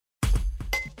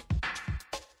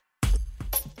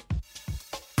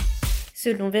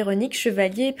Selon Véronique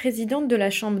Chevalier, présidente de la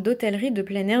Chambre d'hôtellerie de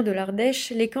plein air de l'Ardèche,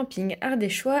 les campings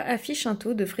ardéchois affichent un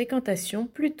taux de fréquentation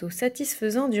plutôt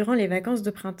satisfaisant durant les vacances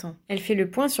de printemps. Elle fait le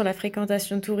point sur la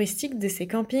fréquentation touristique de ces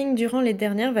campings durant les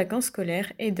dernières vacances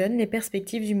scolaires et donne les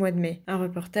perspectives du mois de mai. Un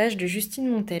reportage de Justine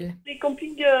Montel. Les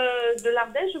campings de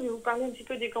l'Ardèche, je vais vous parler un petit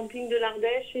peu des campings de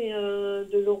l'Ardèche et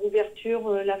de leur ouverture,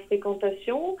 la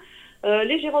fréquentation.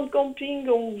 Les gérants de camping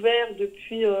ont ouvert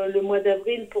depuis le mois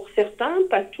d'avril pour certains,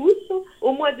 pas tous.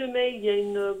 Au mois de mai, il y a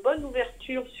une bonne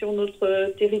ouverture sur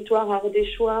notre territoire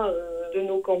ardéchois de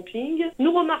nos campings.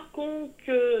 Nous remarquons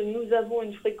que nous avons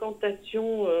une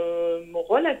fréquentation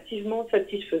relativement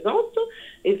satisfaisante.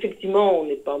 Effectivement, on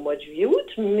n'est pas au mois de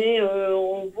juillet-août, mais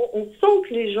on sent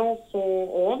que les gens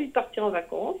ont envie de partir en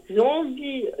vacances, ils ont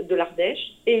envie de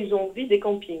l'Ardèche et ils ont envie des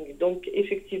campings. Donc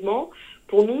effectivement,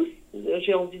 pour nous,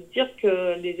 j'ai envie de dire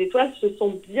que les étoiles se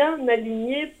sont bien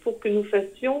alignées pour que nous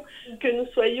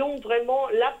soyons vraiment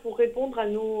là pour répondre à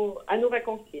nos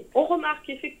vacanciers. On remarque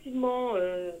effectivement,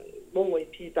 et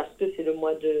puis parce que c'est le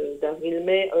mois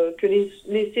d'avril-mai, que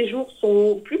les séjours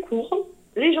sont plus courts.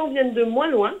 Les gens viennent de moins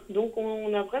loin, donc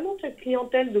on a vraiment cette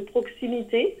clientèle de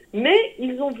proximité, mais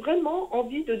ils ont vraiment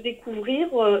envie de découvrir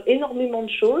énormément de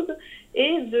choses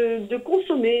et de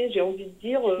consommer, j'ai envie de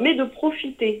dire, mais de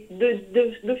profiter,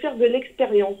 de faire de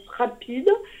l'expérience rapide,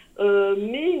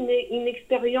 mais une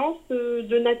expérience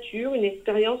de nature, une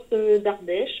expérience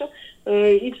d'Ardèche.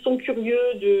 Ils sont curieux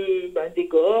des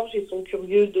gorges, ils sont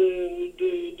curieux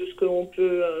de ce que l'on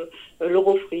peut leur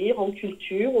offrir en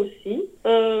culture aussi.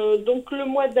 Donc le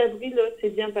mois d'avril s'est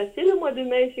bien passé. Le mois de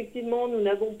mai, effectivement, nous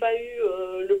n'avons pas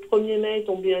eu le 1er mai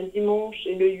tombé un dimanche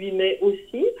et le 8 mai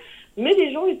aussi. Mais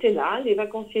les gens étaient là, les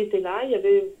vacanciers étaient là, il y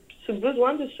avait ce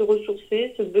besoin de se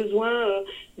ressourcer, ce besoin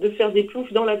de faire des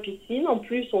ploufs dans la piscine. En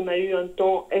plus, on a eu un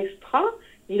temps extra,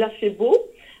 il a fait beau.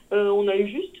 On a eu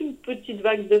juste une petite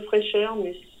vague de fraîcheur,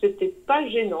 mais c'était pas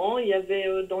gênant. Il y avait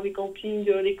dans les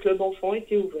campings, les clubs enfants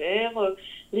étaient ouverts,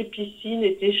 les piscines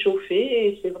étaient chauffées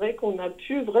et c'est vrai qu'on a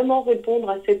pu vraiment répondre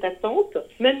à cette attente.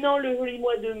 Maintenant, le joli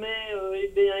mois de mai,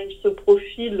 il se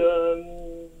profile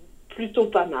plutôt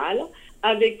pas mal.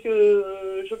 Avec,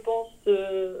 je pense,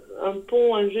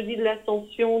 un jeudi de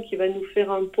l'Ascension qui va nous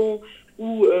faire un pont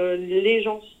où les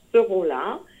gens seront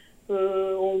là.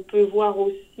 On peut voir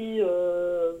aussi,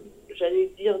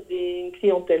 une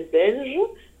clientèle belge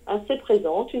assez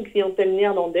présente, une clientèle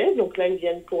néerlandaise. Donc là, ils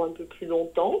viennent pour un peu plus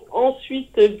longtemps.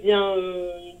 Ensuite,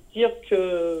 dire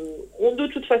que de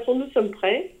toute façon, nous sommes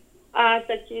prêts à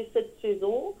attaquer cette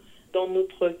saison dans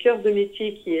notre cœur de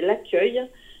métier qui est l'accueil,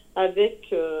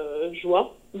 avec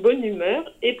joie, bonne humeur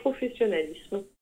et professionnalisme.